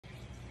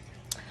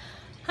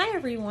Hi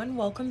everyone,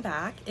 welcome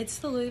back. It's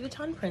the Louis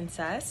Vuitton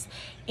Princess,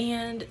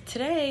 and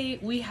today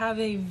we have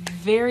a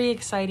very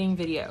exciting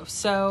video.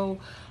 So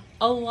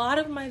a lot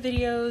of my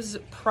videos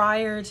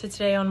prior to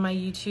today on my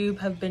YouTube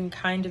have been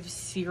kind of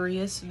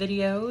serious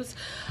videos,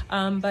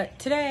 but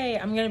today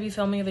I'm going to be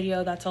filming a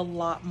video that's a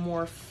lot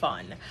more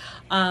fun.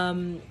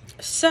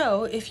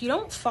 So if you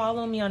don't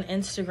follow me on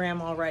Instagram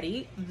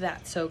already,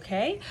 that's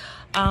okay.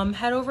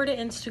 Head over to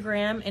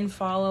Instagram and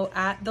follow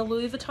at the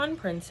Louis Vuitton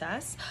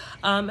Princess,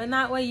 and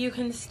that way you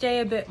can stay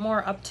a bit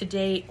more up to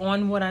date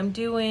on what I'm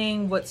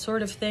doing, what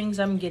sort of things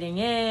I'm getting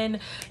in,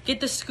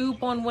 get the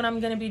scoop on when I'm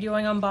going to be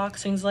doing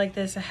unboxings like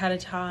this ahead of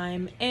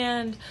time,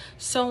 and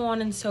so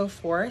on and so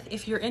forth.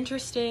 If you're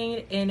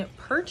interested in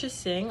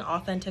purchasing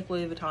authentic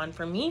Louis Vuitton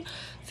from me,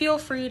 feel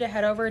free to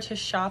head over to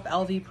shop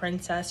LV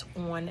Princess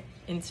on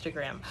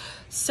Instagram.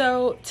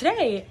 So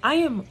today I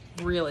am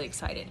really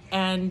excited,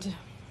 and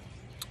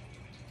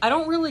I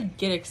don't really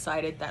get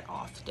excited that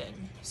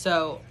often,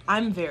 so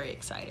I'm very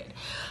excited.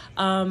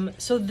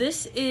 So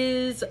this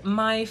is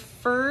my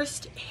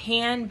first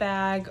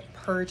handbag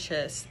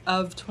purchase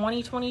of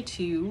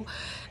 2022.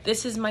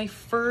 This is my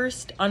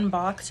first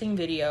unboxing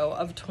video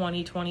of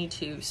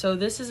 2022. So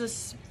this is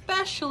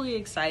especially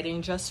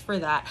exciting just for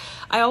that.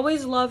 I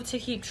always love to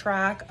keep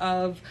track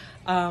of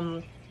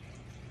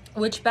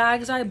which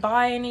bags I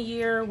buy in a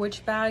year,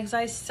 which bags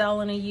I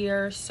sell in a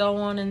year, so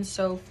on and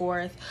so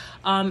forth.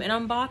 And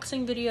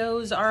unboxing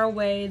videos are a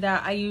way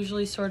that I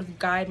usually sort of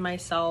guide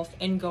myself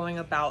in going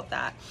about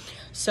that.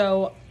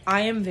 So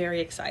I am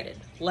very excited.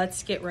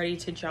 Let's get ready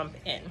to jump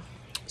in.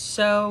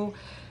 So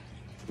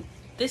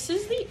this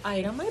is the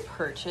item I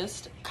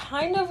purchased.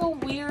 Kind of a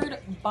weird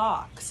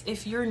box.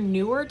 If you're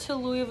newer to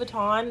Louis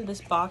Vuitton,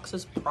 this box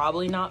is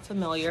probably not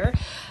familiar.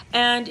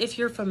 And if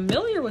you're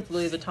familiar with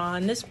Louis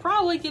Vuitton, this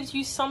probably gives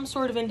you some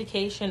sort of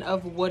indication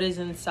of what is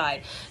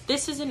inside.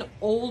 This is an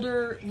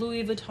older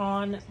Louis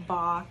Vuitton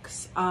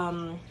box.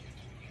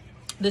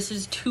 This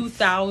is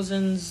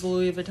 2000s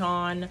Louis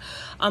Vuitton.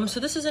 So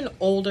this is an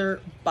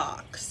older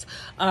box.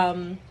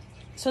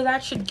 So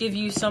that should give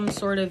you some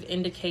sort of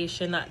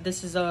indication that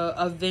this is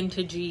a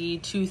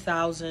vintagey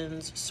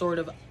 2000s sort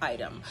of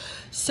item.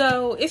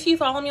 So if you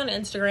follow me on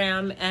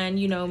Instagram and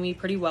you know me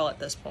pretty well at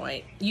this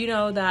point, you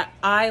know that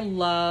I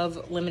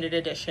love limited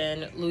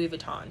edition Louis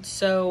Vuitton.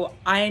 So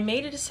I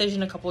made a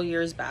decision a couple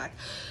years back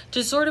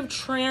to sort of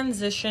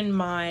transition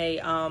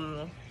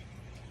my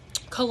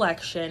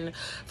collection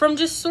from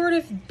just sort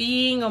of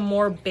being a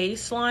more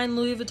baseline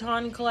Louis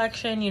Vuitton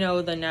collection, you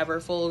know, the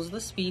Neverfulls, the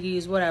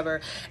Speedies, whatever,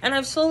 and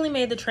I've slowly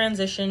made the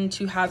transition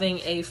to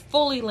having a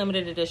fully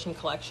limited edition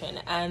collection,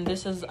 and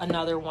this is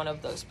another one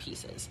of those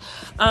pieces.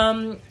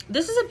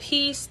 This is a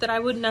piece that I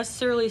wouldn't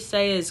necessarily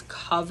say is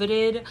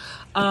coveted,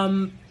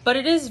 but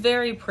it is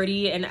very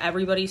pretty and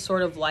everybody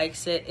sort of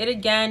likes it.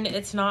 Again,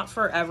 it's not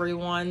for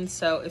everyone,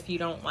 so if you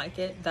don't like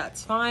it,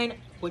 that's fine.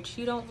 Which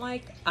you don't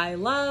like, I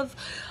love.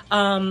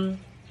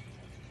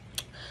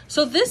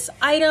 So this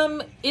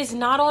item is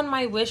not on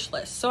my wish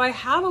list. So I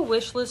have a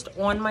wish list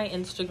on my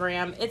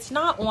Instagram. It's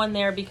not on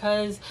there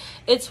because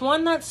it's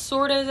one that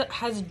sort of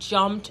has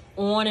jumped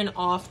on and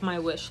off my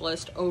wish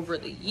list over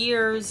the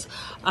years.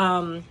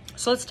 So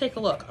let's take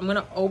a look. I'm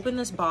gonna open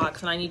this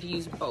box and I need to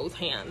use both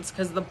hands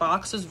because the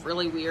box is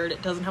really weird.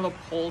 It doesn't have a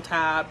pull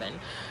tab, and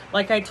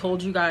like I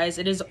told you guys,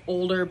 it is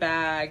older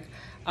bag.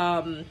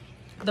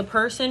 The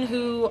person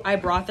who I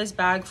brought this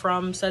bag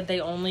from said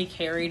they only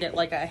carried it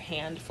like a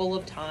handful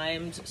of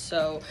times,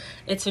 so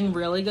it's in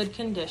really good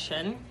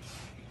condition.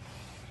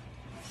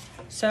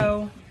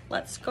 So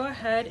let's go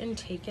ahead and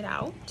take it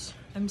out.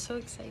 I'm so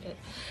excited.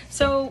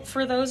 So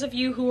for those of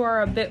you who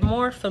are a bit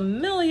more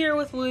familiar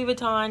with Louis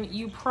Vuitton,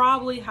 you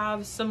probably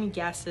have some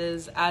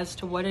guesses as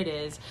to what it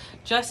is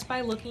just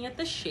by looking at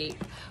the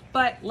shape.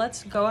 But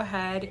let's go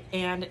ahead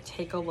and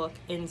take a look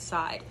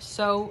inside.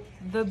 So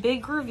the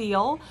big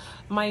reveal,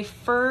 my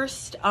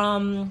first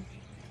Louis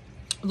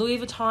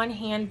Vuitton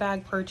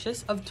handbag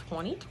purchase of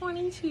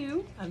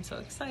 2022, I'm so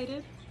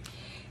excited,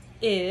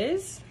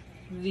 is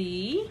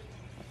the,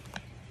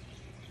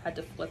 had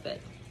to flip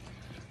it,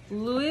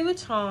 Louis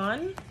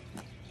Vuitton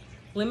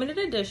limited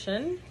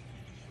edition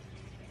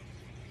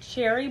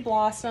Cherry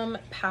Blossom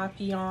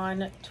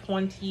Papillon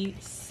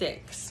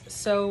 26.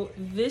 So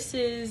this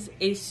is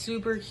a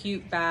super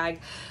cute bag.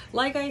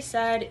 Like I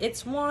said,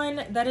 it's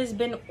one that has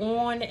been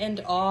on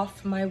and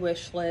off my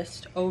wish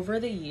list over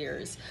the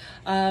years.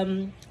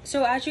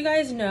 So as you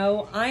guys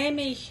know, I am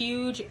a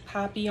huge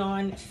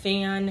Papillon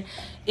fan.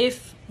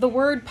 If the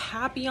word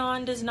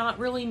Papillon does not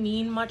really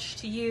mean much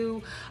to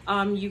you,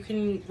 you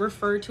can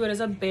refer to it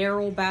as a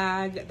barrel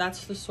bag.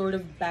 That's the sort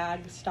of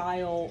bag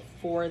style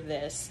for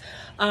this.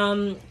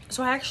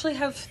 So I actually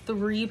have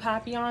 3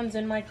 Papillons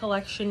in my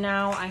collection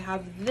now. I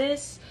have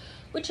this,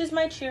 which is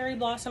my Cherry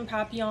Blossom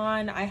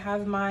Papillon. I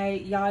have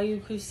my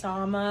Yayoi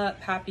Kusama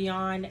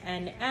Papillon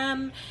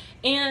NM,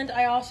 and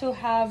I also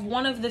have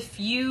one of the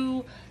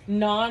few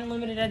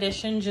non-limited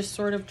edition, just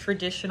sort of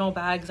traditional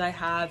bags I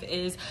have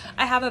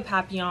a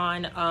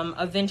Papillon,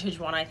 a vintage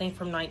one, I think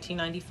from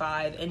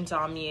 1995, in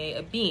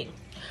Damier Ebene.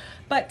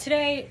 But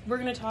today we're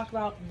going to talk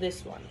about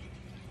this one.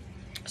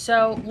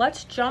 So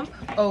let's jump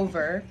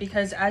over,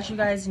 because as you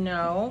guys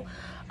know,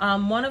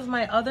 one of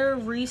my other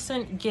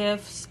recent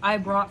gifts I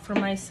brought for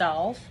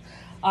myself,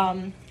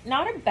 not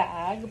a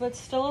bag, but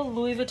still a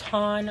Louis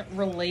Vuitton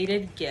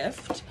related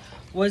gift,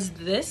 was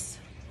this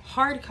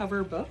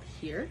hardcover book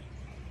here.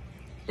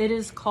 It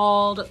is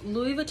called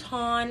Louis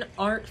Vuitton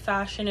Art,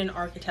 Fashion, and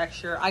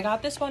Architecture. I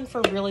got this one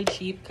for really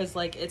cheap because,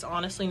 like, it's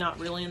honestly not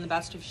really in the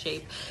best of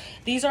shape.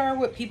 These are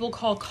what people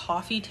call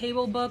coffee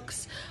table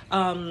books.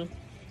 So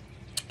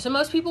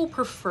most people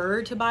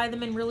prefer to buy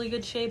them in really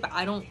good shape.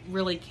 I don't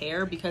really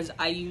care because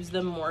I use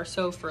them more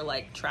so for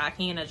like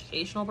tracking and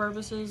educational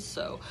purposes.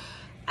 So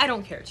I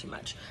don't care too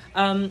much.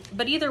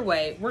 But either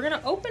way, we're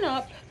gonna open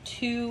up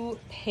to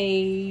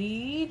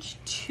page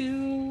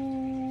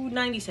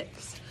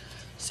 296.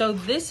 So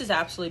this is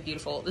absolutely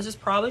beautiful. This is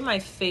probably my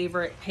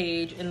favorite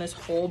page in this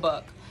whole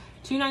book.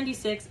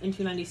 296 and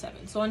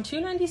 297. So on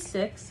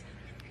 296,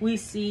 we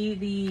see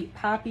the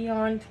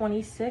Papillon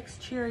 26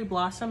 Cherry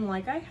Blossom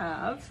like I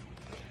have.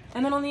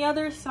 And then on the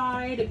other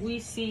side, we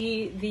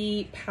see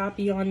the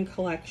Papillon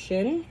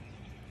collection.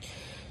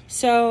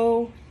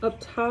 So up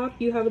top,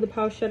 you have the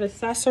pochette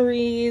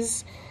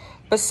accessories.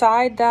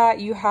 Beside that,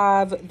 you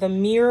have the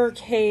mirror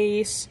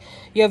case.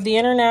 You have the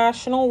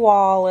international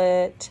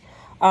wallet.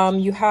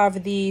 You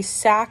have the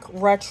sac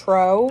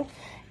retro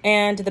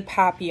and the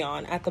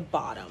Papillon at the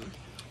bottom.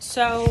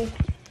 So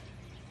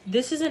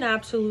this is an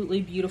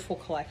absolutely beautiful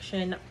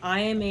collection.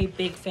 I am a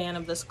big fan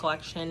of this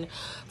collection.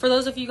 For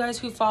those of you guys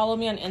who follow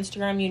me on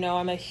Instagram, you know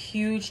I'm a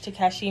huge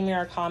Takeshi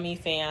Murakami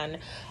fan.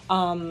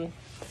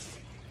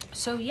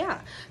 So yeah,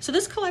 so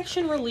this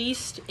collection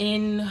released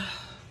in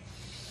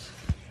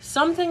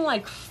something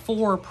like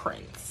 4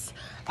 prints.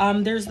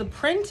 There's the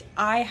print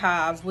I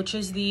have, which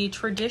is the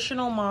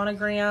traditional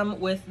monogram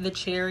with the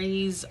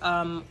cherries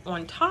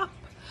on top.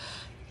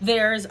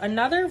 There's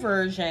another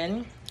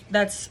version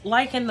that's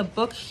like in the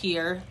book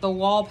here, the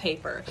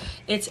wallpaper.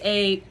 It's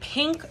a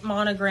pink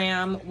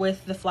monogram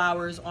with the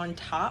flowers on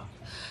top.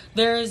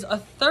 There's a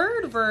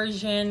third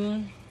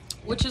version,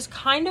 which is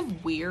kind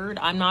of weird.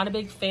 I'm not a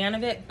big fan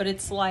of it, but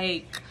it's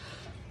like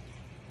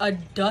a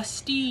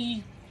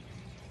dusty,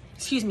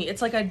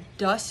 it's like a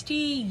dusty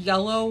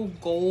yellow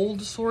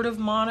gold sort of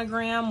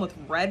monogram with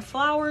red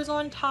flowers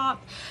on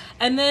top.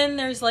 And then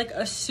there's like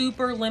a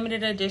super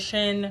limited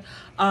edition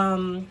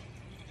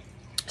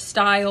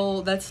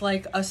style that's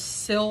like a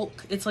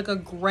silk. It's like a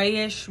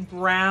grayish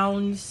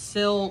brown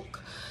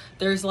silk.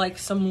 There's like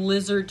some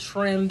lizard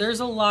trim.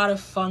 There's a lot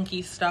of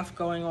funky stuff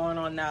going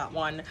on that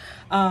one.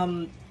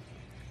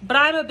 But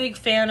I'm a big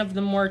fan of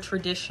the more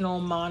traditional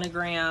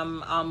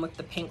monogram with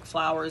the pink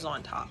flowers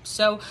on top.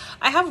 So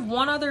I have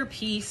one other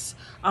piece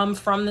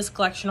from this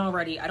collection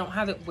already. I don't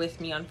have it with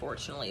me,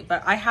 unfortunately,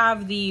 but I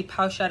have the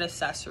pochette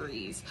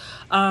accessories.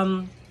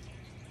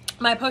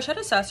 My pochette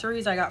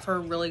accessories I got for a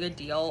really good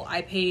deal.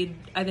 I paid,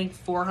 I think,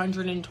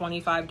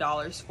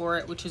 $425 for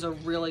it, which is a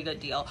really good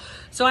deal.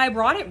 So I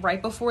brought it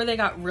right before they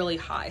got really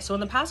high. So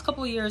in the past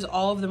couple of years,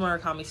 all of the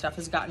Murakami stuff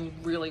has gotten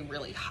really,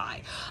 really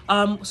high.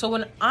 So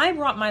when I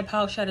brought my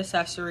pochette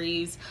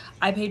accessories,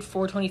 I paid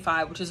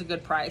 $425, which is a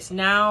good price.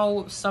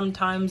 Now,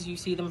 sometimes you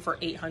see them for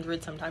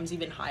 $800, sometimes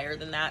even higher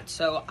than that.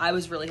 So I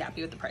was really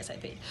happy with the price I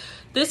paid.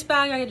 This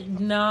bag I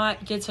did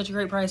not get such a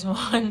great price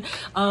on.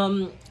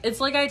 It's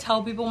like I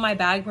tell people, my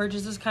bag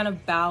purchases kind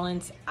of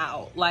balance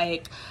out.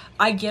 Like,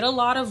 I get a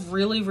lot of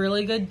really,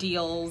 really good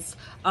deals.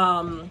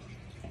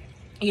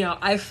 You know,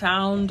 I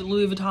found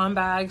Louis Vuitton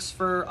bags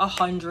for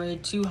 $100,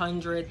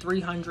 $200,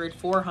 $300,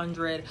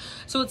 $400.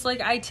 So it's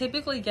like I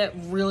typically get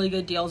really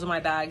good deals in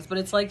my bags, but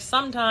it's like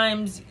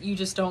sometimes you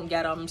just don't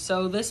get them.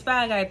 So this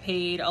bag I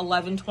paid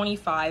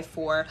 $11.25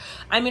 for.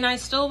 I mean, I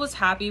still was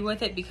happy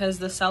with it because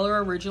the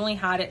seller originally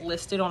had it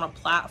listed on a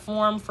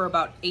platform for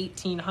about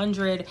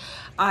 $1,800.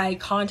 I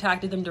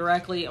contacted them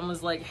directly and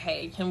was like,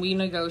 hey, can we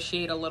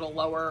negotiate a little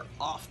lower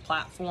off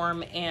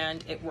platform?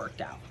 And it worked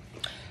out.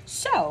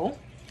 So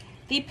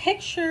the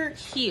picture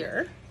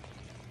here,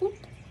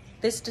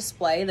 this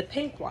display, the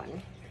pink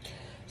one.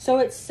 So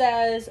it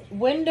says,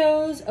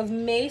 windows of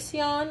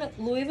Maison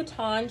Louis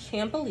Vuitton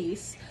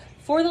Champelise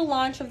for the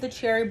launch of the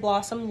Cherry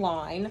Blossom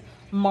line,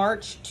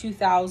 March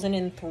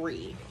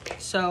 2003.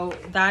 So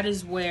that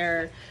is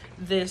where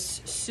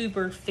this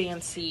super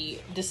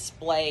fancy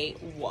display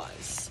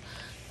was.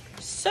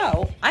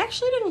 So I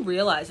actually didn't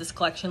realize this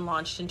collection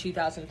launched in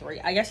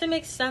 2003. I guess it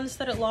makes sense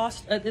that it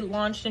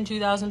launched in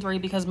 2003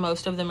 because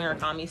most of the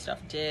Murakami stuff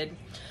did.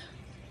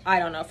 I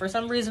don't know. For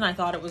some reason, I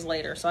thought it was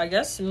later. So I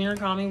guess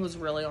Murakami was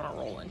really on a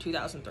roll in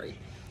 2003.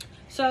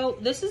 So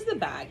this is the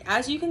bag.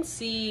 As you can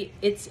see,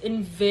 it's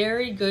in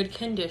very good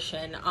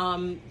condition.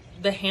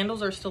 The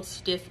handles are still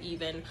stiff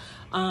even.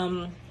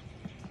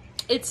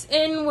 It's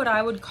in what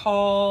I would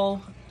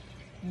call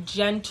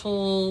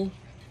gentle,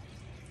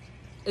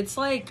 it's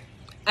like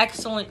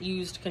excellent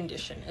used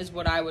condition is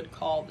what I would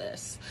call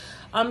this.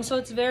 So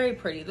it's very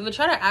pretty. The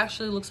Vachetta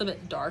actually looks a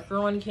bit darker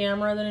on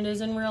camera than it is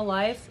in real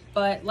life,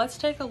 but let's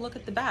take a look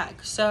at the bag.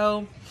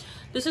 So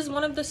This is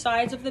one of the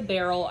sides of the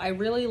barrel. I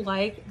really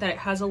like that it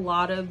has a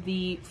lot of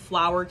the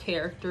flower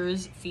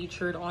characters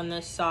featured on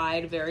this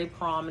side, very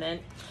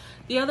prominent.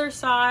 The other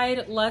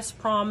side, less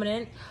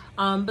prominent,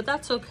 but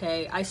that's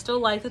okay. I still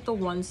like that the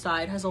one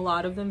side has a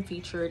lot of them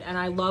featured, and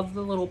I love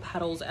the little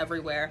petals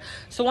everywhere.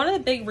 So one of the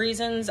big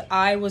reasons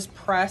I was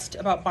pressed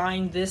about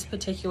buying this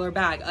particular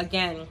bag,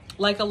 again,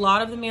 like a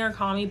lot of the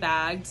Murakami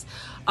bags,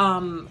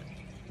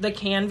 the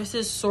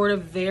canvases sort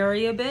of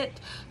vary a bit,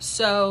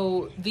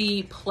 so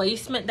the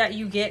placement that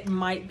you get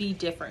might be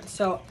different.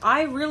 So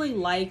I really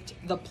liked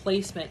the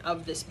placement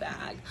of this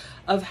bag,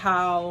 of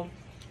how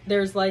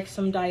there's like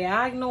some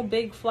diagonal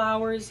big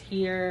flowers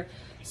here,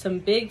 some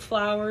big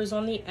flowers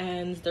on the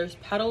ends, there's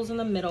petals in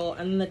the middle,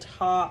 and the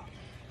top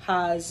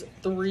has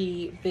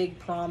 3 big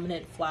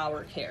prominent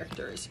flower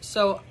characters.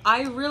 So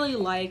I really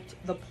liked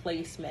the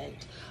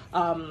placement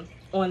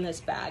on this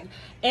bag.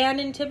 And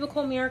in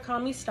typical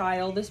Murakami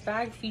style, this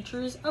bag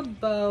features a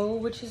bow,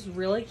 which is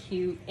really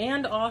cute.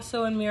 And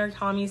also in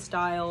Murakami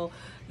style,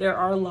 there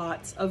are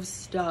lots of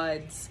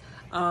studs,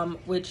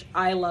 which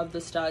I love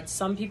the studs.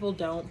 Some people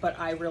don't, but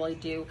I really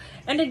do.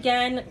 And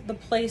again, the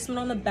placement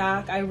on the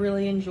back, I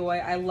really enjoy.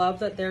 I love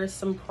that there's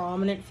some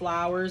prominent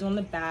flowers on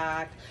the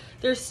back.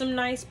 There's some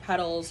nice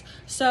petals.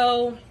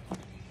 So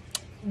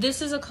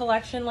this is a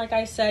collection, like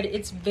I said,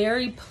 it's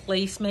very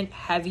placement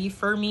heavy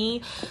for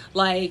me.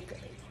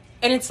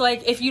 And it's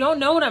like, if you don't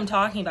know what I'm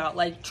talking about,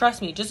 like,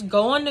 trust me, just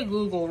go onto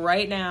Google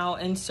right now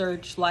and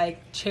search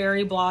like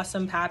cherry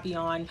blossom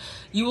papillon.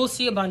 You will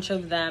see a bunch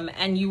of them,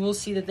 and you will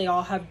see that they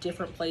all have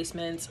different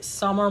placements.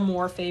 Some are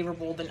more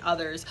favorable than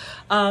others.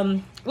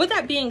 With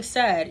that being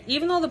said,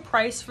 even though the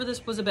price for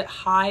this was a bit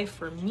high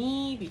for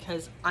me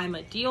because I'm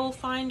a deal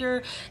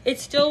finder, it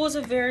still was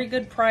a very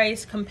good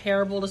price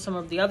comparable to some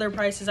of the other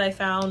prices I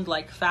found.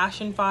 Like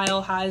Fashion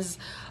File has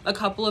a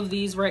couple of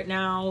these right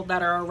now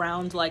that are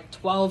around like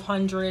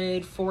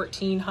 $1,200,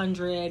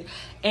 $1,400,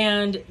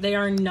 and they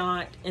are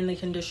not in the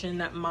condition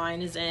that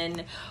mine is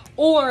in.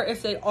 Or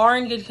if they are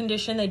in good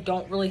condition, they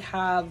don't really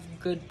have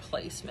good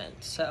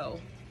placement. So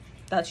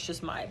that's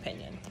just my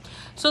opinion.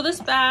 So this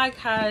bag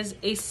has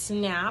a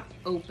snap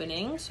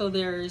opening. So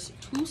there's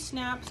 2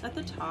 snaps at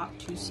the top,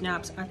 2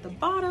 snaps at the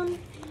bottom,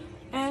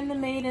 and the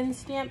made in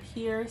stamp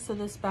here. So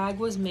this bag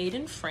was made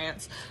in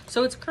France.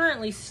 So it's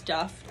currently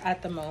stuffed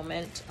at the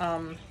moment,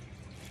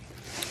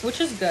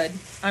 which is good.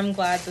 I'm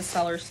glad the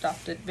seller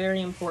stuffed it.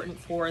 Very important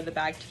for the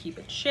bag to keep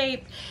its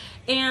shape.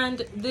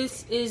 And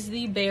this is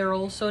the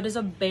barrel, so it is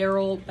a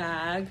barrel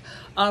bag.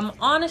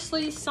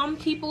 Honestly, some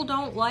people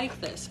don't like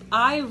this.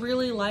 I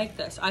really like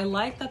this. I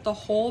like that the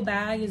whole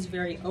bag is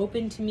very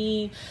open to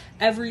me.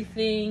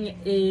 Everything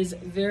is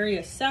very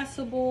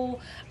accessible.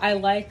 I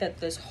like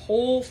that this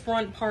whole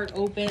front part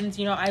opens.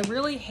 You know, I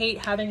really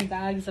hate having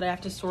bags that I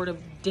have to sort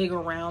of dig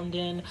around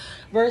in,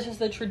 versus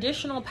the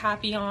traditional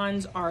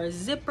papillons are a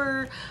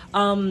zipper.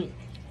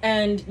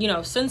 And, you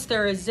know, since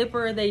they're a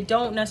zipper, they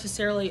don't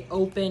necessarily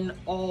open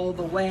all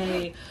the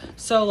way.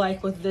 So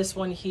like with this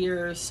one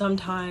here,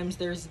 sometimes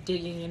there's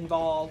digging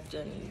involved,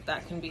 and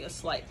that can be a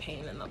slight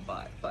pain in the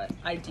butt, but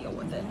I deal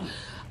with it.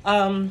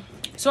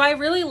 So I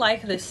really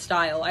like this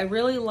style. I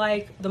really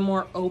like the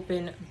more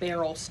open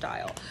barrel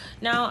style.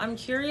 Now, I'm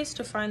curious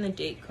to find the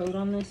date code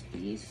on this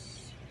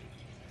piece.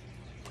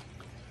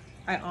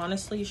 I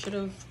honestly should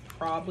have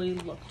probably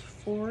looked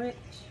for it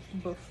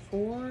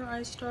before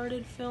I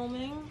started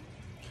filming.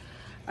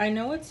 I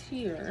know it's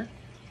here,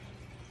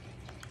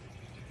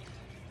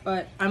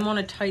 but I'm on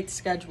a tight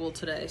schedule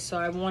today, so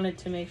I wanted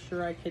to make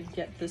sure I could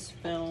get this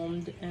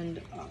filmed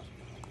and up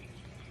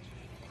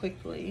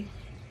quickly.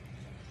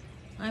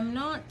 I'm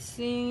not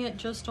seeing it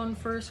just on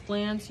first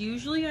glance.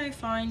 Usually I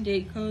find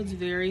date codes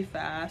very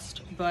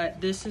fast,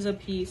 but this is a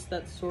piece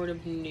that's sort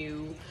of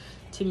new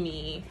to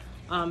me.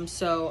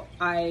 So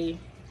I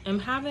am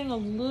having a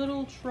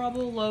little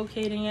trouble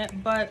locating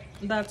it, but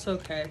that's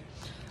okay.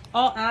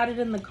 I'll add it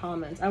in the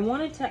comments. I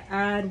wanted to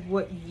add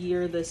what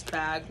year this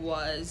bag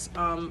was.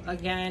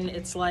 Again,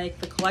 it's like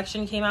the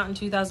collection came out in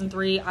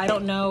 2003. I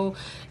don't know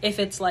if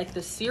it's like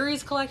the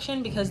series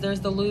collection, because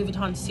there's the Louis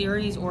Vuitton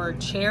series or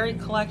Cherry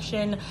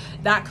collection.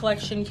 That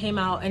collection came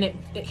out, and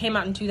it came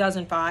out in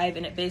 2005,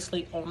 and it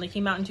basically only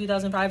came out in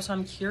 2005. So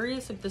I'm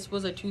curious if this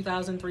was a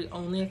 2003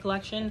 only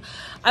collection.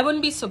 I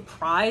wouldn't be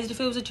surprised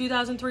if it was a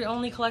 2003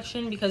 only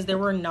collection, because there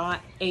were not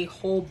a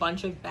whole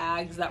bunch of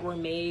bags that were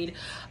made.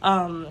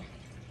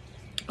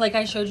 Like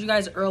I showed you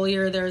guys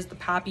earlier, there's the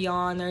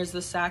Papillon, there's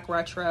the Sac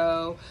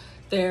Retro,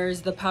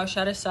 there's the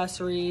Pochette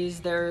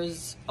accessories,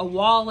 there's a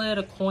wallet,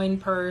 a coin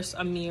purse,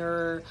 a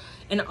mirror,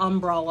 an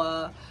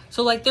umbrella.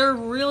 So like there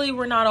really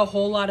were not a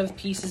whole lot of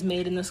pieces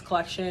made in this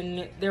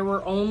collection. There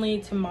were only,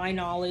 to my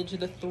knowledge,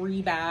 the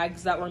 3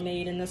 bags that were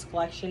made in this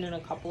collection and a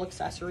couple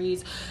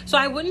accessories. So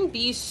I wouldn't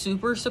be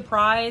super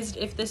surprised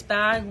if this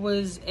bag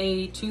was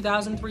a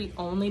 2003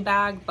 only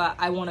bag, but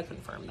I want to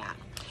confirm that.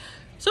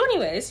 So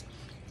anyways,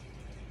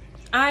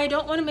 I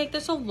don't want to make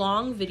this a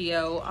long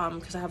video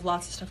because I have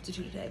lots of stuff to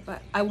do today,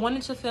 but I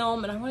wanted to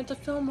film, and I wanted to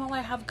film while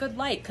I have good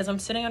light because I'm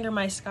sitting under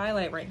my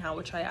skylight right now,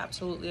 which I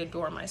absolutely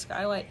adore my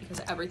skylight because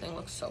everything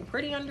looks so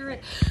pretty under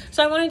it.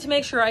 So I wanted to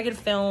make sure I could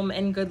film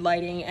in good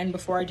lighting and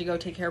before I had to go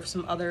take care of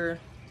some other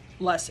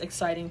less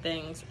exciting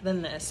things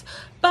than this.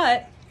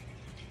 But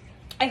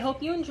I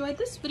hope you enjoyed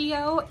this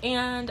video,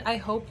 and I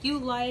hope you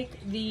like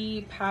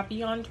the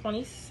Papillon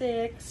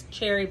 26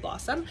 Cherry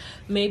Blossom.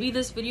 Maybe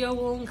this video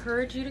will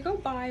encourage you to go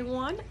buy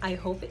one. I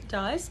hope it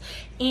does.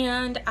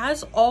 And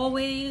as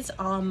always,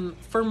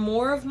 for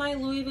more of my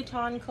Louis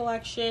Vuitton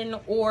collection,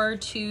 or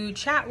to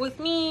chat with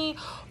me,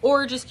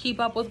 or just keep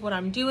up with what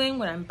I'm doing,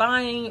 what I'm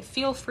buying,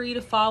 feel free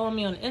to follow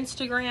me on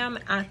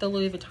Instagram at the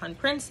Louis Vuitton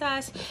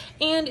Princess.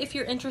 And if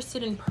you're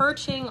interested in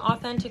purchasing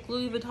authentic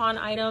Louis Vuitton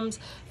items,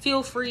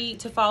 feel free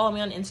to follow me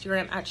on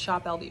Instagram at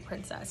Shop LV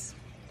Princess.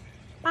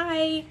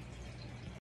 Bye.